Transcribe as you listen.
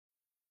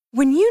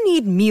When you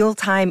need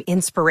mealtime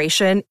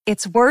inspiration,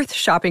 it's worth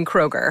shopping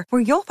Kroger,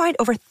 where you'll find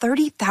over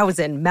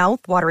 30,000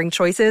 mouth-watering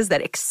choices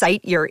that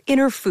excite your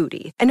inner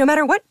foodie. And no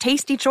matter what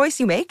tasty choice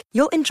you make,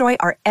 you'll enjoy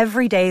our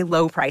everyday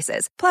low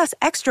prices, plus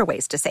extra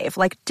ways to save,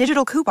 like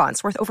digital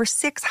coupons worth over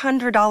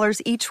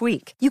 $600 each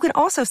week. You can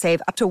also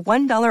save up to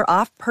 $1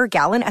 off per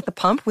gallon at the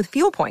pump with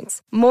fuel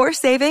points. More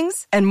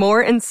savings and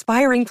more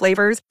inspiring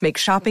flavors make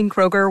shopping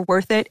Kroger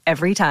worth it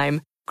every time.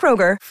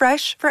 Kroger,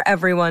 fresh for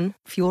everyone.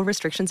 Fuel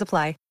restrictions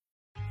apply.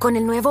 Con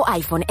el nuevo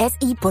iPhone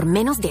SE por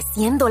menos de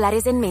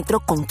 $100 en Metro,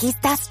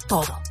 conquistas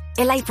todo.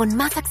 El iPhone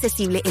más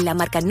accesible en la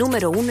marca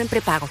número 1 en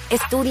prepago.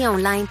 Estudia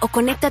online o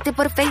conéctate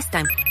por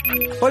FaceTime.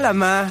 Hola,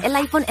 ma. El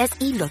iPhone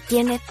SE lo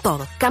tiene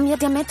todo.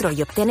 Cámbiate a Metro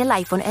y obtén el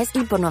iPhone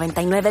SE por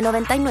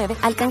 $99.99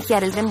 al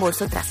canjear el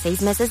reembolso tras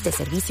 6 meses de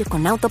servicio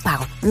con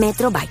autopago.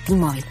 Metro by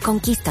T-Mobile.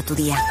 Conquista tu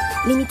día.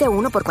 Límite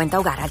 1 por cuenta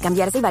hogar al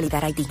cambiarse y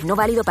validar ID. No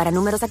válido para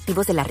números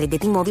activos en la red de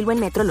T-Mobile o en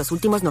Metro los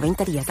últimos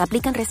 90 días.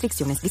 Aplican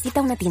restricciones.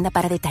 Visita una tienda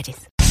para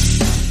detalles.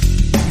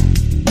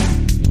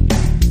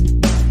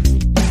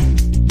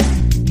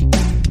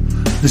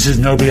 This is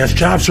No BS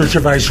Job Search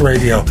Advice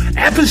Radio,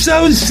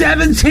 episode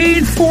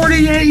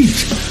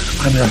 1748.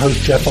 I'm your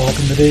host, Jeff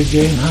Altman, the Big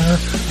Game Hunter,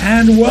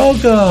 and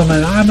welcome.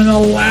 And I'm in a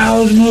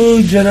loud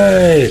mood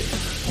today.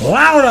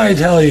 Loud, I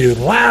tell you,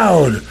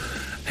 loud.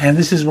 And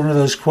this is one of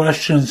those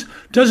questions.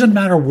 Doesn't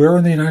matter where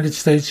in the United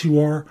States you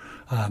are.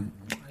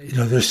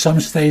 There's some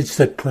states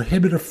that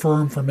prohibit a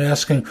firm from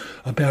asking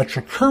about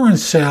your current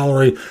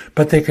salary,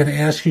 but they can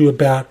ask you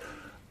about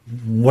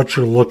what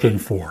you're looking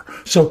for.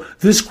 So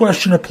this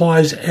question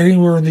applies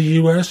anywhere in the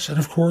U.S. and,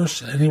 of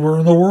course, anywhere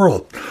in the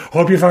world.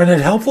 Hope you find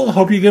it helpful.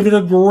 Hope you give it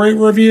a great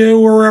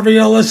review wherever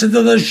you listen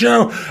to the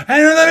show.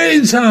 And in the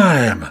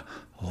meantime,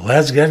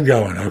 let's get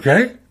going,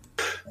 okay?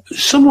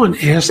 Someone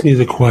asked me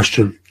the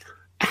question,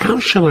 how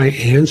should I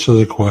answer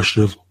the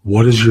question of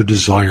what is your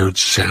desired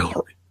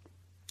salary?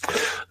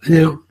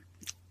 Now,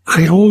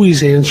 I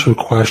always answer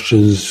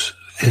questions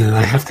and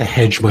I have to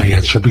hedge my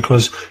answer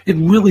because it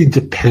really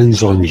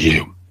depends on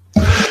you.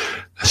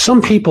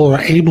 Some people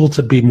are able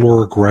to be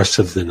more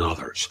aggressive than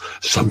others.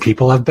 Some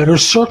people have better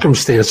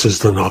circumstances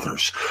than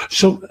others.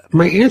 So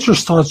my answer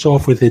starts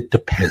off with it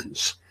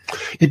depends.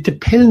 It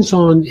depends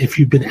on if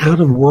you've been out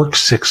of work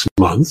 6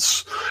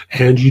 months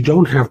and you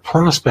don't have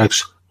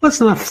prospects. Let's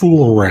not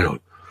fool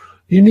around.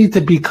 You need to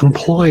be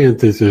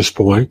compliant at this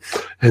point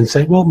and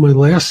say, well, my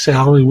last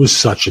salary was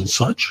such and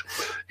such,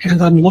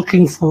 and I'm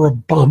looking for a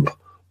bump.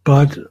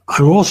 But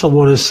I also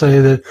want to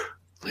say that,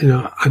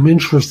 I'm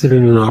interested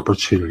in an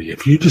opportunity.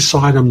 If you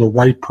decide I'm the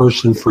right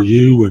person for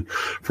you, and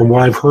from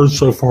what I've heard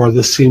so far,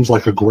 this seems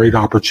like a great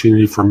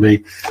opportunity for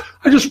me,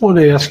 I just want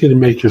to ask you to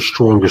make your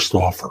strongest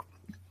offer.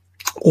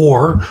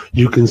 Or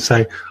you can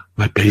say,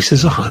 my base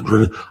is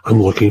 100.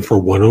 I'm looking for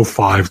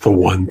 105 to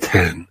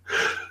 110.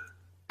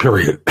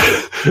 Period.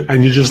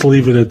 And you just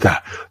leave it at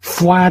that.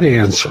 Flat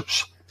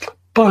answers.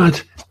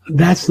 But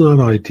that's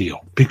not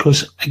ideal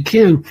because,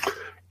 again,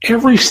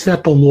 every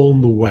step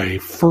along the way,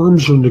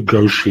 firms are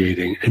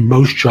negotiating, and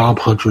most job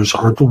hunters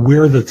aren't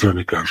aware that they're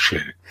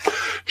negotiating.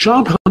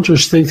 Job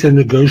hunters think they're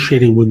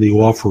negotiating when the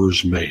offer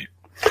is made.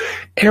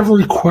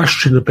 Every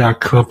question about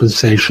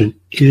compensation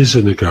is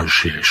a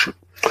negotiation.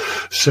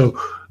 So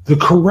the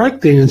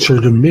correct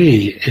answer to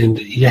me, and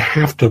you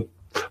have to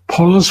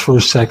pause for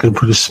a second,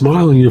 put a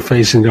smile on your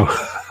face and go,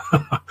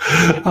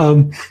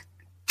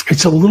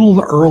 it's a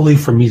little early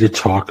for me to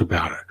talk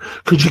about it.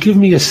 Could you give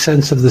me a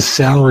sense of the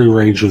salary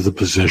range of the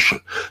position?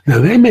 Now,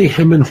 they may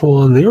hem and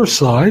haw on their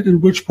side, at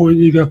which point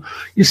you go,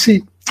 you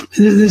see,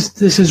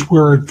 this is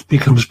where it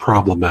becomes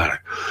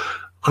problematic.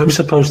 I'm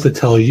supposed to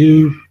tell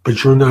you,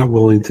 but you're not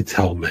willing to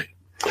tell me.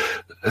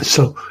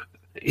 So,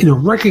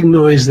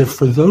 recognize that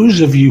for those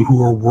of you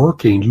who are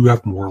working, you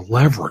have more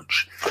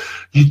leverage.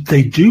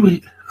 They do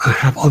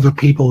have other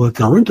people that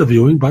they're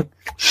interviewing, but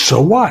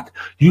so what?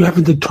 You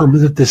haven't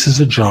determined that this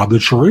is a job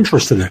that you're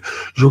interested in.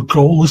 Your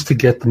goal is to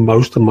get the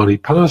most amount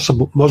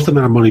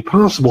of money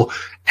possible,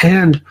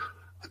 and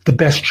the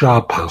best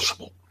job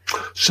possible.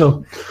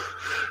 So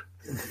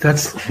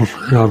that's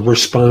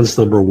response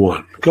number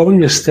one.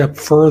 Going a step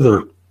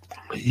further,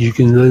 you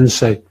can then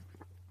say,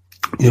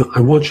 I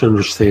want you to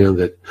understand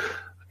that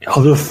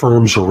other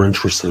firms are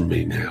interested in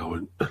me now,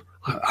 and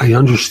I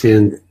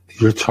understand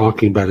you're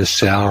talking about a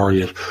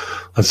salary of,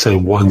 let's say,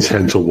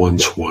 110 to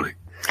 120.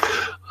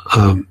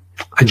 I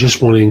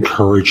just want to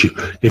encourage you.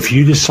 If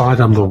you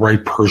decide I'm the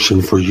right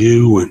person for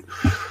you, and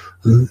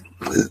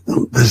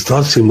this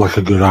does seem like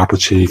a good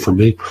opportunity for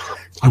me,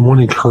 I want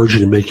to encourage you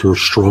to make your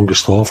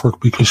strongest offer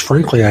because,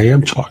 frankly, I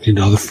am talking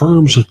to other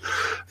firms, and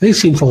they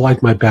seem to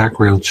like my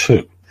background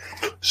too.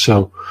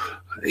 So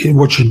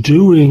what you're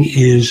doing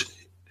is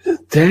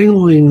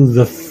dangling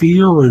the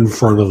fear in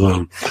front of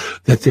them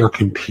that they're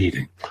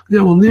competing.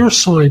 Now, on their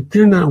side,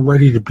 they're not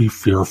ready to be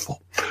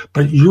fearful,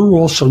 but you're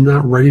also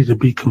not ready to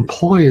be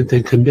compliant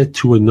and commit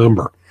to a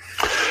number.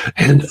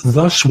 And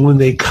thus, when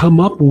they come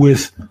up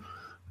with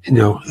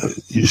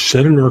You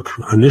said in our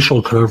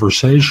initial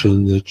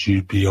conversation that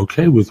you'd be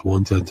okay with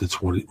 110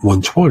 to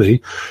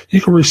 120.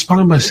 You can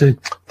respond by saying,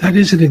 that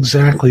isn't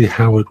exactly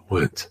how it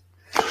went.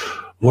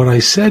 What I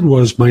said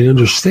was, my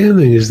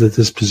understanding is that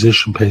this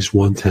position pays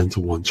 110 to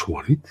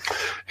 120.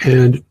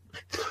 And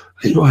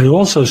I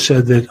also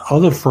said that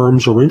other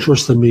firms are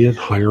interested in me at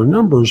higher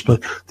numbers,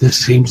 but this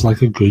seems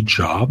like a good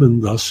job,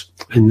 and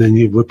then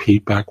you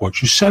repeat back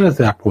what you said at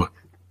that point.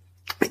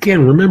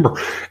 Again, remember,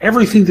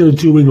 everything they're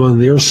doing on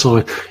their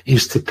side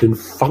is to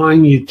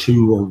confine you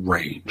to a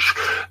range,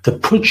 to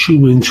put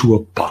you into a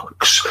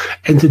box,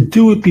 and to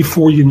do it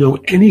before you know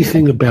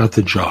anything about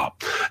the job.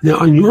 Now,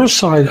 on your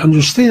side,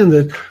 understand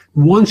that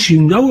once you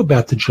know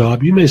about the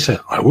job, you may say,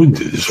 I wouldn't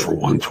do this for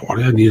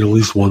 120. I need at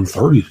least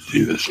 130 to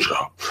do this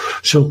job.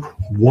 So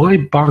why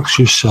box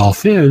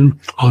yourself in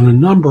on a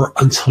number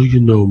until you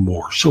know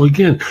more? So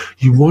again,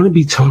 you want to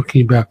be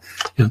talking about,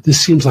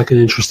 this seems like an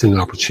interesting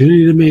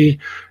opportunity to me,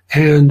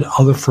 and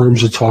other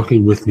firms are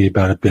talking with me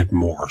about a bit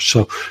more.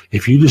 So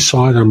if you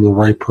decide I'm the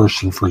right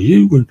person for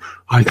you, and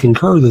I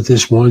concur that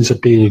this winds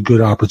up being a good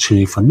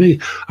opportunity for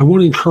me, I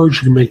want to encourage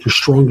you to make your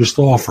strongest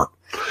offer.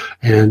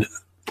 And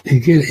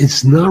again,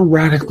 it's not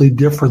radically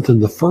different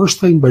than the first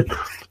thing, but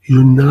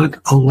you're not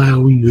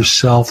allowing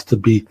yourself to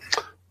be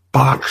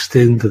boxed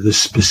into the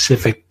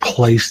specific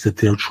place that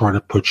they're trying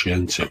to put you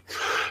into.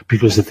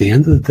 Because at the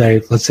end of the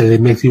day, let's say they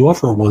make the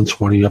offer at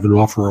 120, you have an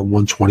offer at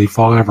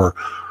 125 or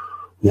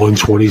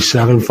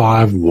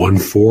 127.5,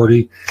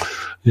 140.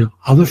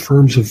 Other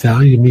firms have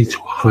valued me to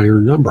a higher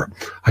number.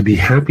 I'd be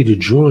happy to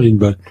join,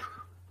 but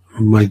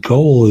my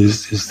goal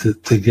is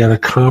to get a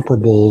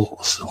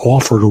comparable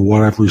offer to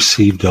what I've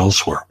received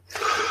elsewhere.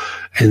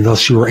 And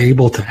thus you are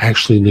able to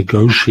actually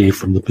negotiate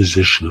from the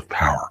position of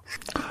power.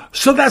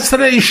 So that's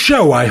today's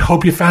show. I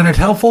hope you found it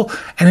helpful.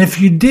 And if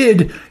you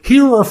did,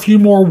 here are a few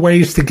more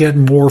ways to get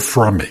more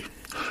from me.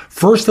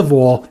 First of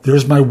all,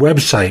 there's my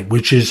website,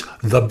 which is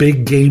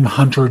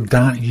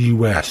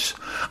thebiggamehunter.us.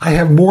 I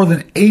have more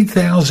than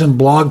 8,000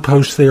 blog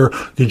posts there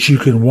that you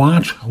can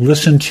watch,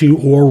 listen to,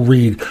 or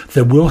read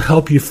that will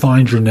help you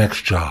find your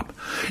next job.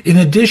 In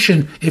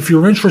addition, if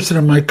you're interested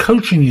in my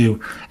coaching you,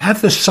 at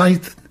the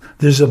site,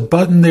 there's a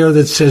button there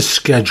that says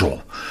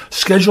schedule.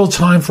 Schedule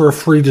time for a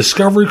free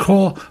discovery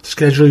call.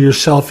 Schedule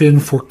yourself in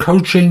for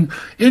coaching,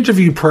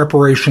 interview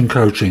preparation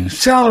coaching,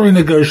 salary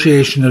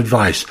negotiation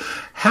advice,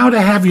 how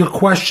to have your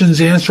questions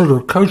answered,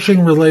 or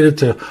coaching related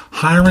to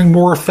hiring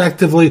more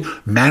effectively,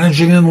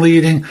 managing and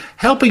leading,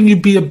 helping you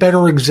be a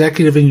better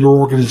executive in your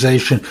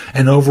organization,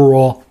 and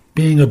overall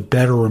being a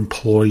better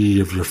employee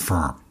of your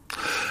firm.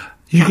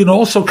 You can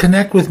also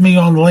connect with me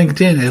on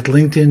LinkedIn at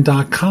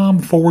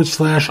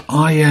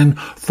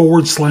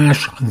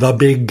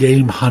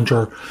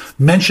linkedin.com/IN/TheBigGameHunter.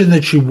 Mention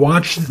that you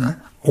watch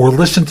or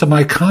listen to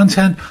my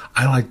content.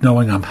 I like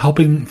knowing I'm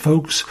helping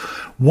folks.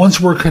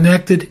 Once we're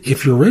connected,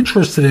 if you're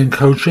interested in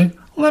coaching,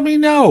 let me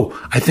know.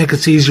 I think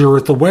it's easier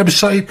at the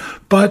website,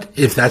 but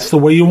if that's the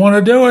way you want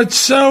to do it,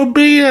 so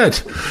be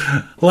it.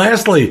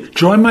 Lastly,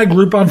 join my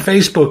group on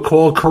Facebook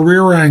called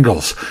Career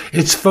Angles.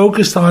 It's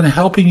focused on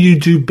helping you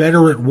do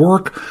better at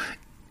work.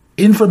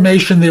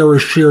 Information there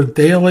is shared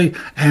daily,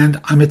 and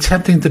I'm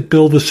attempting to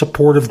build a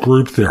supportive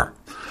group there.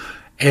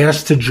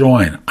 Ask to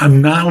join.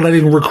 I'm not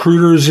letting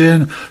recruiters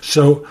in,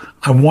 so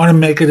I want to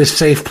make it a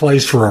safe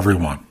place for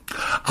everyone.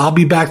 I'll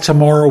be back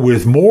tomorrow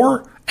with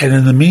more, and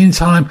in the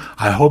meantime,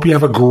 I hope you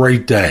have a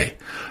great day.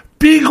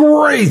 Be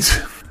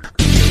great!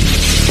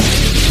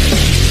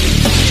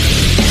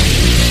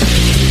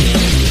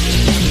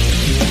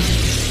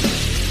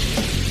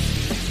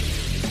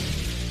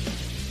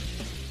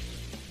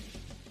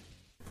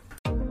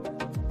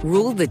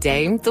 Rule the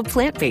day the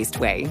plant-based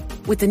way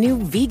with the new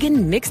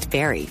vegan mixed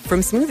berry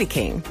from Smoothie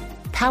King.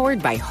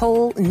 Powered by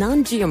whole,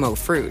 non-GMO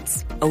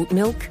fruits, oat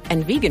milk,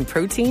 and vegan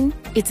protein,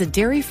 it's a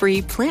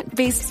dairy-free,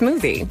 plant-based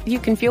smoothie you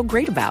can feel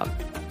great about.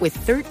 With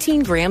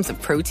 13 grams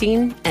of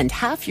protein and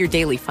half your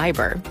daily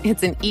fiber,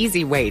 it's an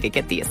easy way to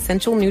get the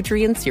essential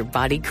nutrients your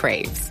body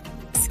craves.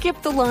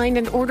 Skip the line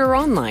and order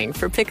online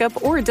for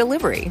pickup or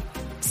delivery.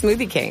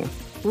 Smoothie King.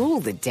 Rule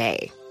the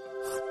day.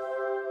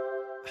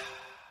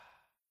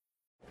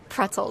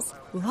 Pretzels.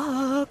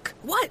 Look.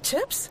 What,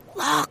 Chips?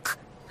 Look.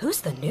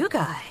 Who's the new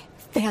guy?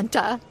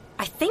 Fanta.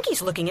 I think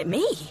he's looking at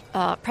me.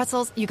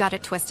 Pretzels, you got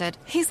it twisted.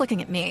 He's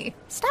looking at me.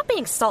 Stop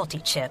being salty,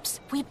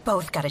 Chips. We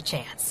both got a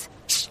chance.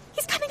 Shh,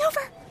 he's coming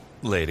over.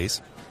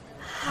 Ladies.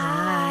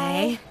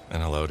 Hi.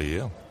 And hello to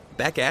you.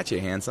 Back at you,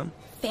 handsome.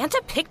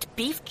 Fanta picked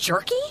beef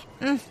jerky?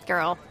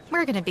 Girl,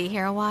 we're gonna be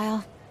here a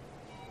while.